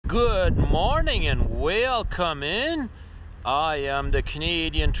Good morning and welcome in. I am the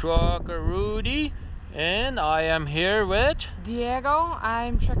Canadian trucker Rudi, and I am here with Diego.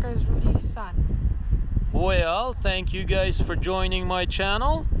 I'm Truckers Rudi's son. Well, thank you guys for joining my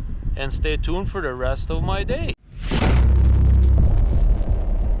channel, and stay tuned for the rest of my day.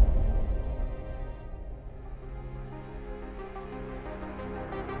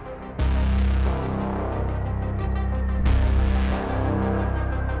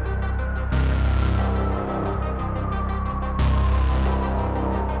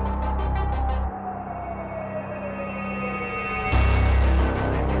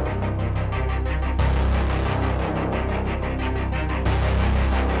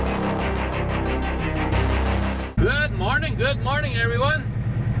 Good morning everyone.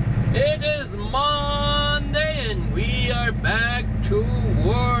 It is Monday and we are back to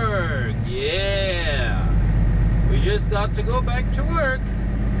work. Yeah, we just got to go back to work,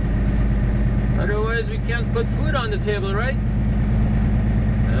 otherwise we can't put food on the table, right?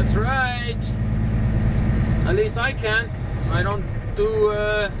 That's right, at least I can. If I don't do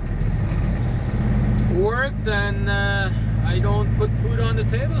work, then I don't put food on the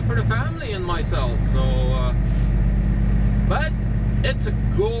table for the family and myself. So but it's a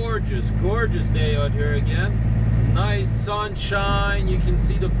gorgeous day out here again. Nice sunshine. You can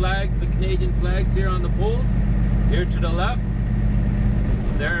see the flags, the Canadian flags here on the poles. Here to the left.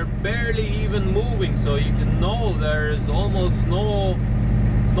 They're barely even moving, so you can know there's almost no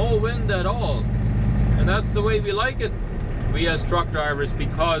wind at all. And that's the way we like it, we as truck drivers,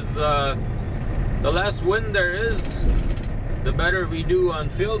 because the less wind there is, the better we do on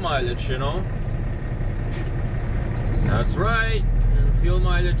fuel mileage, you know. That's right, and fuel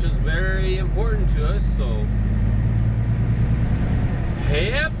mileage is very important to us, so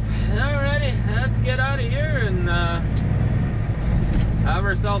yep. Alrighty, let's get out of here and have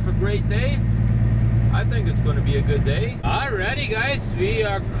ourselves a great day. I think it's going to be a good day. Alrighty guys, we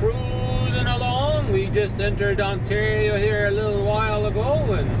are cruising along. We just entered Ontario here a little while ago,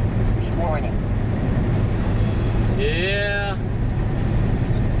 and speed warning. Yeah,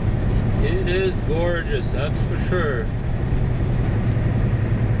 it is gorgeous, that's for sure.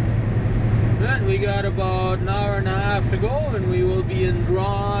 Then we got about an hour and a half to go and we will be in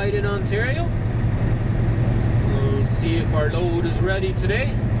Rudi, Ontario. We'll see if our load is ready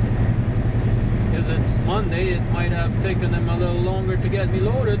today. Because it's Monday, it might have taken them a little longer to get me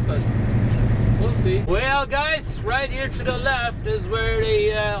loaded, but we'll see. Well guys, right here to the left is where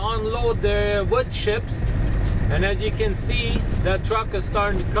they unload their wood chips. And as you can see, that truck is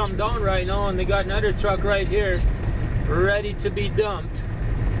starting to come down right now, and they got another truck right here ready to be dumped.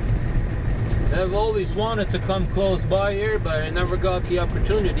 I've always wanted to come close by here, but I never got the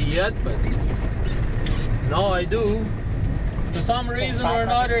opportunity yet, but now I do. For some reason or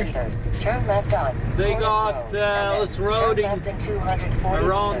another, turn left on. They got us routing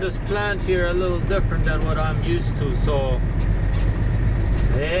around this plant here a little different than what I'm used to, so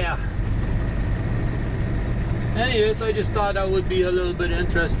yeah. Anyways, I just thought that would be a little bit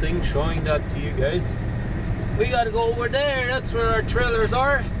interesting, showing that to you guys. We gotta go over there, that's where our trailers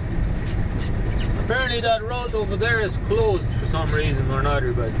are. Apparently that road over there is closed for some reason or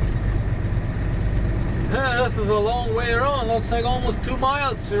another, but this is a long way around. Looks like almost 2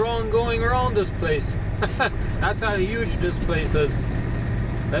 miles around going around this place. That's how huge this place is.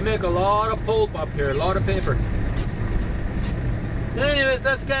 They make a lot of pulp up here, a lot of paper. Anyways,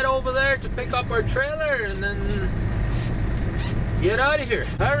 let's get over there to pick up our trailer and then get out of here.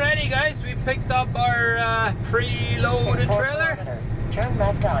 Alrighty guys, we picked up our pre-loaded trailer. Turn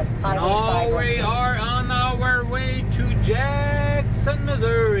left on Now we are on our way to Jackson,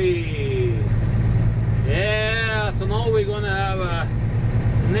 Missouri. Yeah, so now we're gonna have a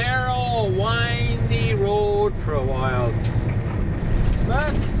narrow, windy road for a while.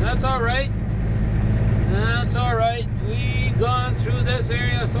 But that's alright. That's alright. We've gone through this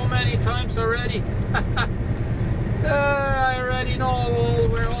area so many times already. I already know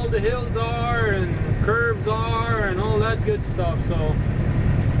where all the hills are and curves are and all that good stuff, so.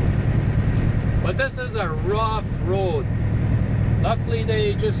 But this is a rough road. Luckily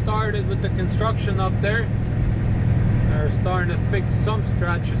they just started with the construction up there. They're starting to fix some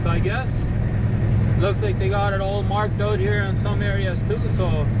stretches, I guess. Looks like they got it all marked out here in some areas too,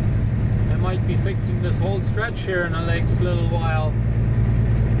 so they might be fixing this whole stretch here in the next little while.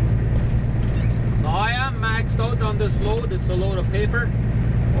 Now I am maxed out on this load. It's a load of paper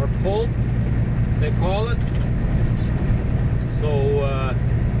or pulp, they call it. So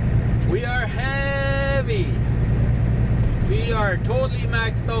we are heavy. We are totally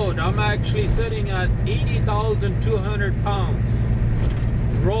maxed out. I'm actually sitting at 80,200 pounds.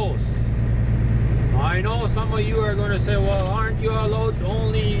 Roll. I know some of you are going to say, well, aren't you allowed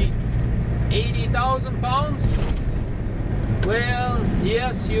only 80,000 pounds? Well,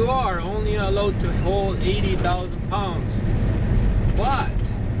 yes, you are only allowed to hold 80,000 pounds. But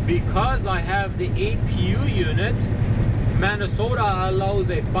because I have the APU unit, Manitoba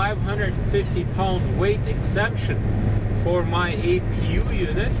allows a 550 pound weight exemption for my APU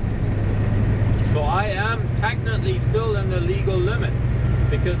unit. So I am technically still in the legal limit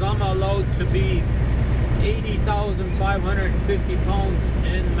because I'm allowed to be 80,550 pounds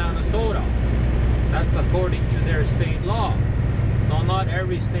in Minnesota. That's according to their state law. Now, not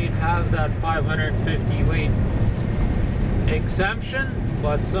every state has that 550 weight exemption,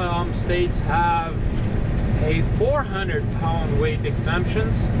 but some states have a 400 pound weight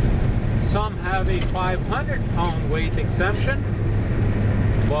exemptions. Some have a 500 pound weight exemption.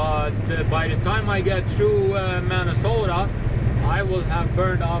 But by the time I get through Minnesota, I will have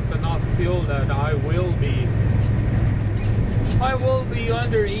burned off enough fuel that I will be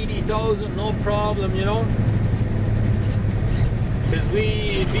under 80,000, no problem, you know. Because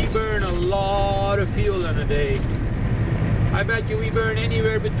we burn a lot of fuel in a day. I bet you we burn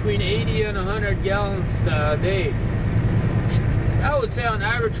anywhere between 80 and 100 gallons a day. I would say on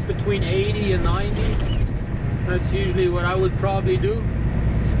average between 80 and 90. That's usually what I would probably do.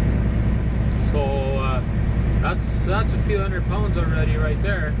 So that's a few hundred pounds already right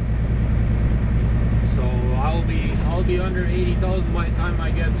there. So I'll be under 80,000 by the time I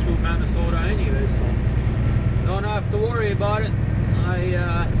get through Minnesota anyway. So don't have to worry about it.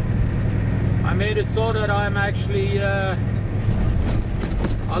 I made it so that I'm actually a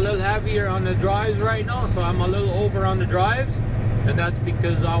little heavier on the drives right now. So I'm a little over on the drives, and that's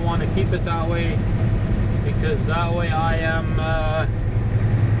because I want to keep it that way. Because that way I am.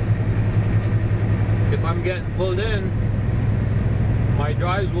 If I'm getting pulled in, my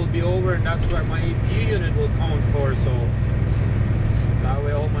drives will be over, and that's where my APU unit will count for. So that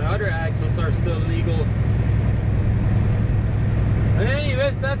way all my other axles are still legal. But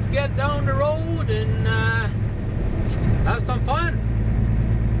anyways, let's get down the road and have some fun.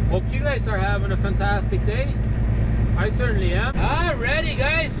 Hope you guys are having a fantastic day. I certainly am. Alrighty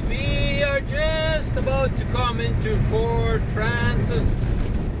guys, we are just about to come into Fort Francis,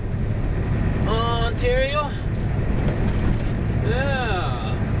 Ontario.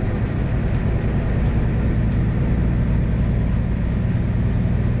 Yeah.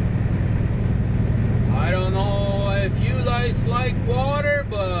 I don't know if you guys like water,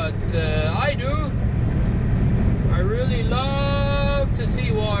 but I do. I really love to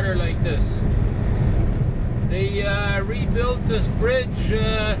see water like this. They rebuilt this bridge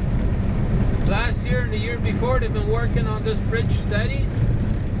last year and the year before. They've been working on this bridge steady.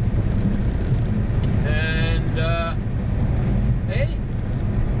 And hey,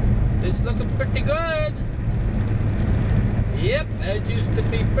 it's looking pretty good. Yep, it used to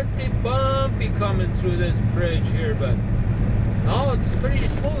be pretty bumpy coming through this bridge here, but no, it's pretty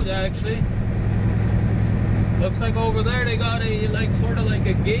smooth actually. Looks like over there they got a sort of like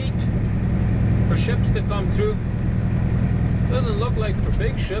a gate for ships to come through. Doesn't look like for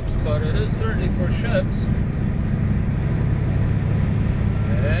big ships, but it is certainly for ships.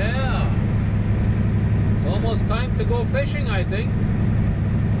 Yeah. It's almost time to go fishing, I think.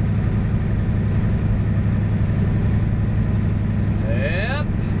 Yep.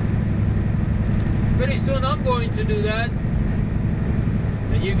 Pretty soon I'm going to do that.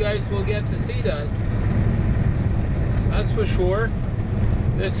 And you guys will get to see that. That's for sure.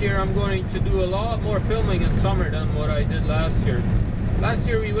 This year I'm going to do a lot more filming in summer than what I did last year. Last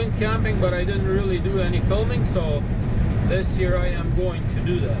year we went camping, but I didn't really do any filming, so this year I am going to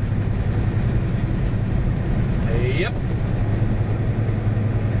do that. Yep.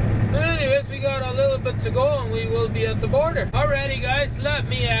 Anyways, we got a little bit to go and we will be at the border. Alrighty guys, let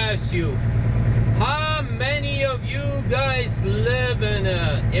me ask you, how many of you guys live in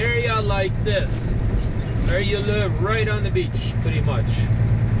an area like this, where you live right on the beach pretty much?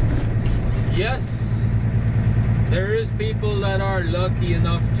 Yes, there is people that are lucky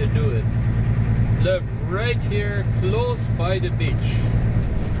enough to do it. Live right here close by the beach.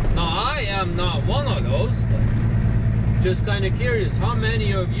 Now I am not one of those, but just kind of curious, how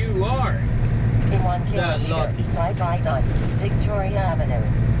many of you are In 1 that kilometer, lucky? slide right on Victoria Avenue.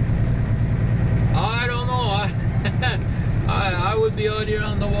 I don't know. I would be out here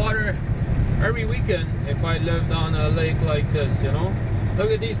on the water every weekend if I lived on a lake like this, you know.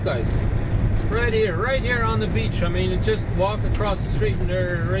 Look at these guys. Right here on the beach. I mean, just walk across the street and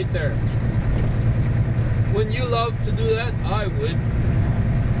they're right there. Wouldn't you love to do that? I would.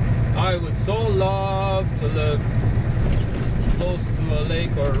 I would so love to live close to a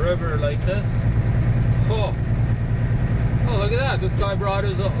lake or a river like this. Oh, oh, look at that! This guy brought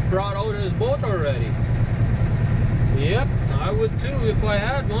out his boat already. Yep, I would too if I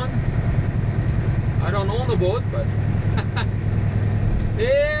had one. I don't own a boat, but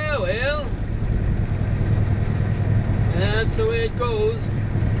yeah, well, that's the way it goes.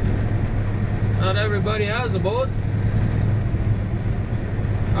 Not everybody has a boat.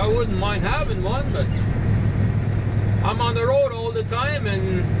 I wouldn't mind having one, but I'm on the road all the time,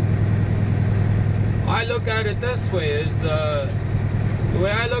 and I look at it this way: is the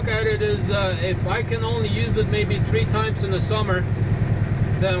way I look at it is if I can only use it maybe 3 times in the summer,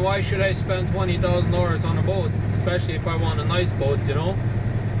 then why should I spend $20,000 on a boat? Especially if I want a nice boat, you know.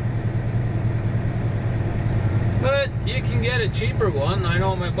 But you can get a cheaper one. I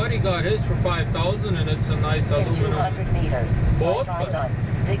know my buddy got his for $5,000, and it's a nice In aluminum 200 meters, boat. right on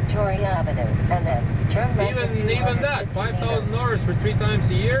Victoria Avenue, and then turn left at Even that, 250 $5,000 for 3 times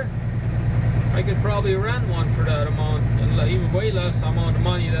a year, I could probably rent one for that amount, and even way less amount of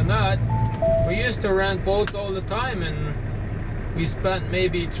money than that. We used to rent boats all the time, and we spent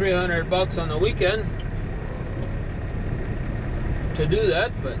maybe $300 on the weekend to do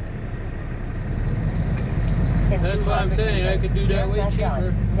that, but In that's what I'm saying. I could do that way left cheaper.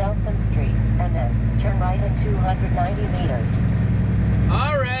 on Nelson Street, and then turn right in 290 meters.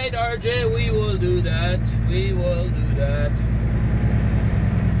 All right, RJ, we will do that. We will do that.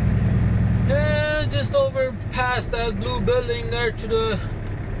 Just over past that blue building there to the...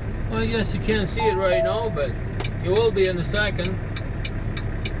 Well, I guess you can't see it right now, but you will be in a second.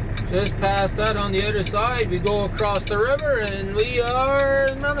 Just past that on the other side, we go across the river, and we are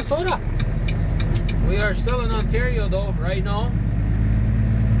in Minnesota. We are still in Ontario though, right now.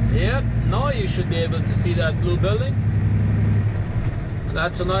 Yep, now you should be able to see that blue building. And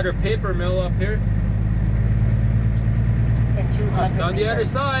that's another paper mill up here. In 200 Just on the other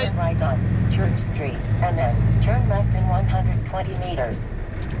meters, side. turn right on Church Street, and then turn left in 120 meters.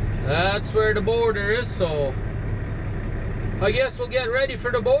 That's where the border is, so I guess we'll get ready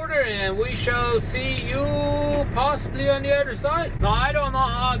for the border, and we shall see you possibly on the other side. Now, I don't know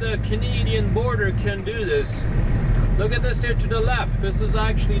how the Canadian border can do this. Look at this here to the left. This is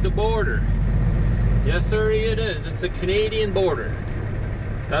actually the border. Yes, sir, it is. It's the Canadian border.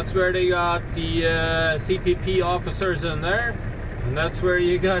 That's where they got the CPP officers in there, and that's where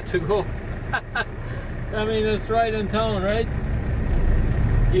you got to go. I mean, it's right in town, right?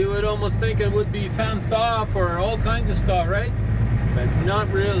 You would almost think it would be fenced off or all kinds of stuff, right? But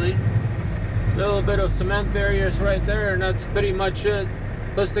not really. A little bit of cement barriers right there, and that's pretty much it.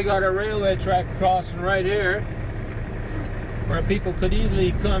 Plus they got a railway track crossing right here, where people could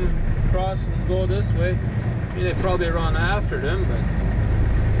easily come across and go this way. I mean, they probably run after them, but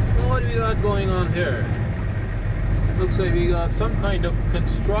what do we got going on here? Looks like we got some kind of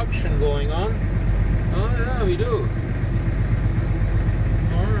construction going on. Oh yeah, we do.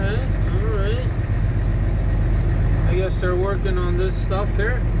 Alright. I guess they're working on this stuff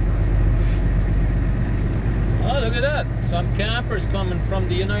here. Oh, look at that. Some campers coming from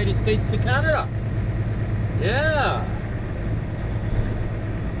the United States to Canada. Yeah.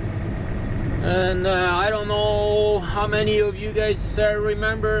 And I don't know how many of you guys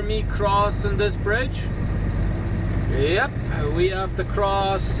remember me crossing this bridge. Yep, we have to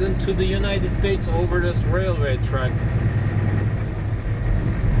cross into the United States over this railway track.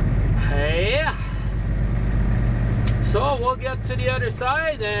 Yeah. So we'll get to the other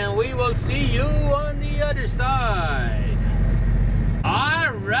side, and we will see you on the other side.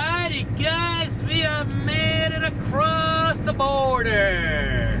 Alrighty guys, we have made it across the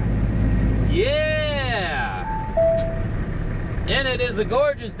border. Yeah. And it is a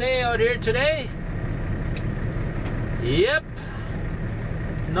gorgeous day out here today. Yep.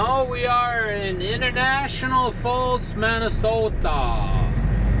 Now we are in International Falls, Minnesota.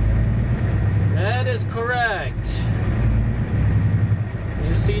 That is correct.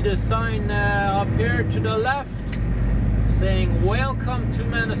 You see the sign up here to the left saying welcome to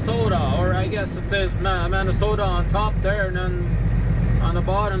Minnesota, or I guess it says Minnesota on top there, and then on the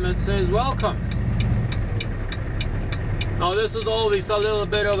bottom it says welcome. Now this is always a little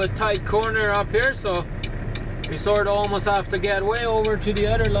bit of a tight corner up here, so we sort of almost have to get way over to the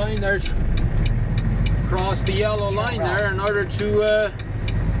other line. There's cross the yellow line there in order to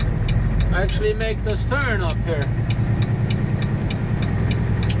actually make this turn up here.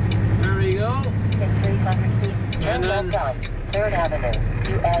 There we go. In 300 feet, turn left on 3rd Avenue,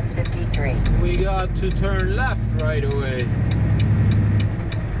 US 53. We got to turn left right away.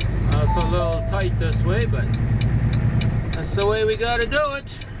 That's a little tight this way, but that's the way we gotta do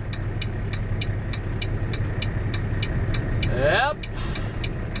it. Yep.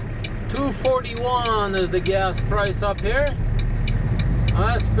 $2.41 is the gas price up here.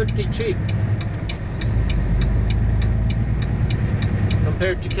 That's pretty cheap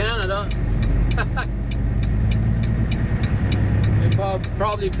compared to Canada. They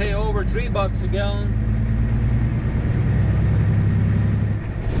probably pay over $3 a gallon.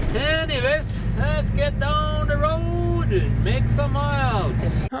 Anyways, let's get down the road and make some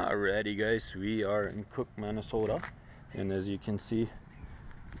miles. Alrighty guys, we are in Cook, Minnesota, and as you can see,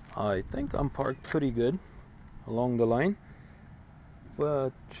 I think I'm parked pretty good along the line,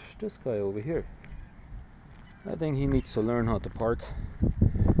 but this guy over here, I think he needs to learn how to park.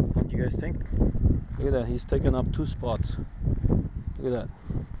 What do you guys think? Look at that, he's taking up 2 spots. Look at that.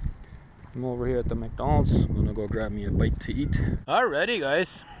 I'm over here at the McDonald's. I'm gonna go grab me a bite to eat. Alrighty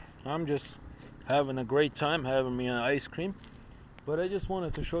guys, I'm just having a great time having me an ice cream, but I just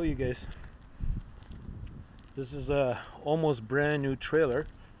wanted to show you guys. This is a almost brand new trailer.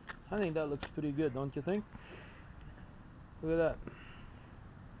 I think that looks pretty good, don't you think? Look at that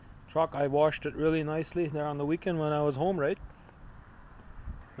truck. I washed it really nicely there on the weekend when I was home, right?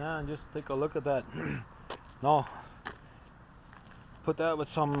 Man, just take a look at that. Now put that with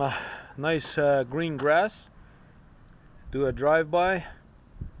some nice green grass, do a drive-by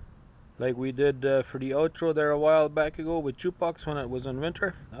like we did for the outro there a while back ago with jukebox when it was in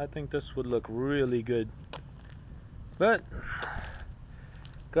winter. I think this would look really good, but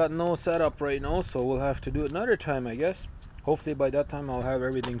got no setup right now, so we'll have to do it another time, I guess. Hopefully by that time I'll have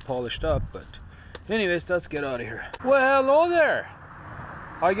everything polished up. But anyways, let's get out of here. Well, hello there.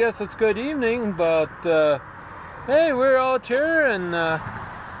 I guess it's good evening, but hey, we're out here in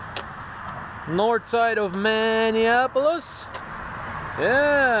north side of Minneapolis.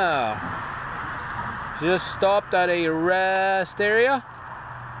 Yeah, just stopped at a rest area,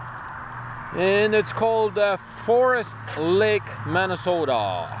 and it's called Forest Lake,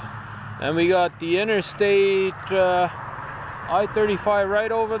 Minnesota. And we got the interstate I-35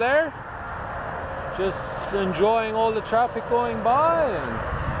 right over there. Just enjoying all the traffic going by,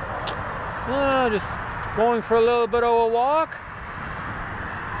 and just going for a little bit of a walk.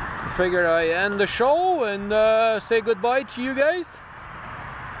 Figured I end the show and say goodbye to you guys.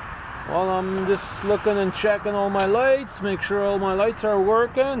 Well, I'm just looking and checking all my lights, make sure all my lights are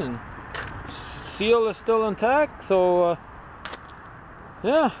working and seal is still intact. So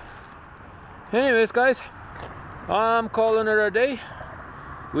yeah, anyways guys, I'm calling it a day.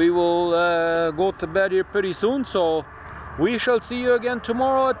 We will go to bed here pretty soon, so we shall see you again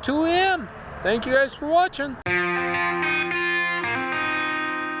tomorrow at 2 a.m. Thank you guys for watching.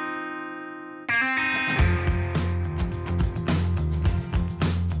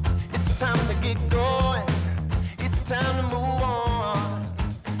 It's time to get going. It's time to move on.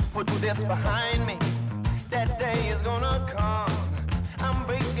 Put this behind me. That day is gonna come. I'm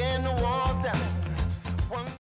breaking away.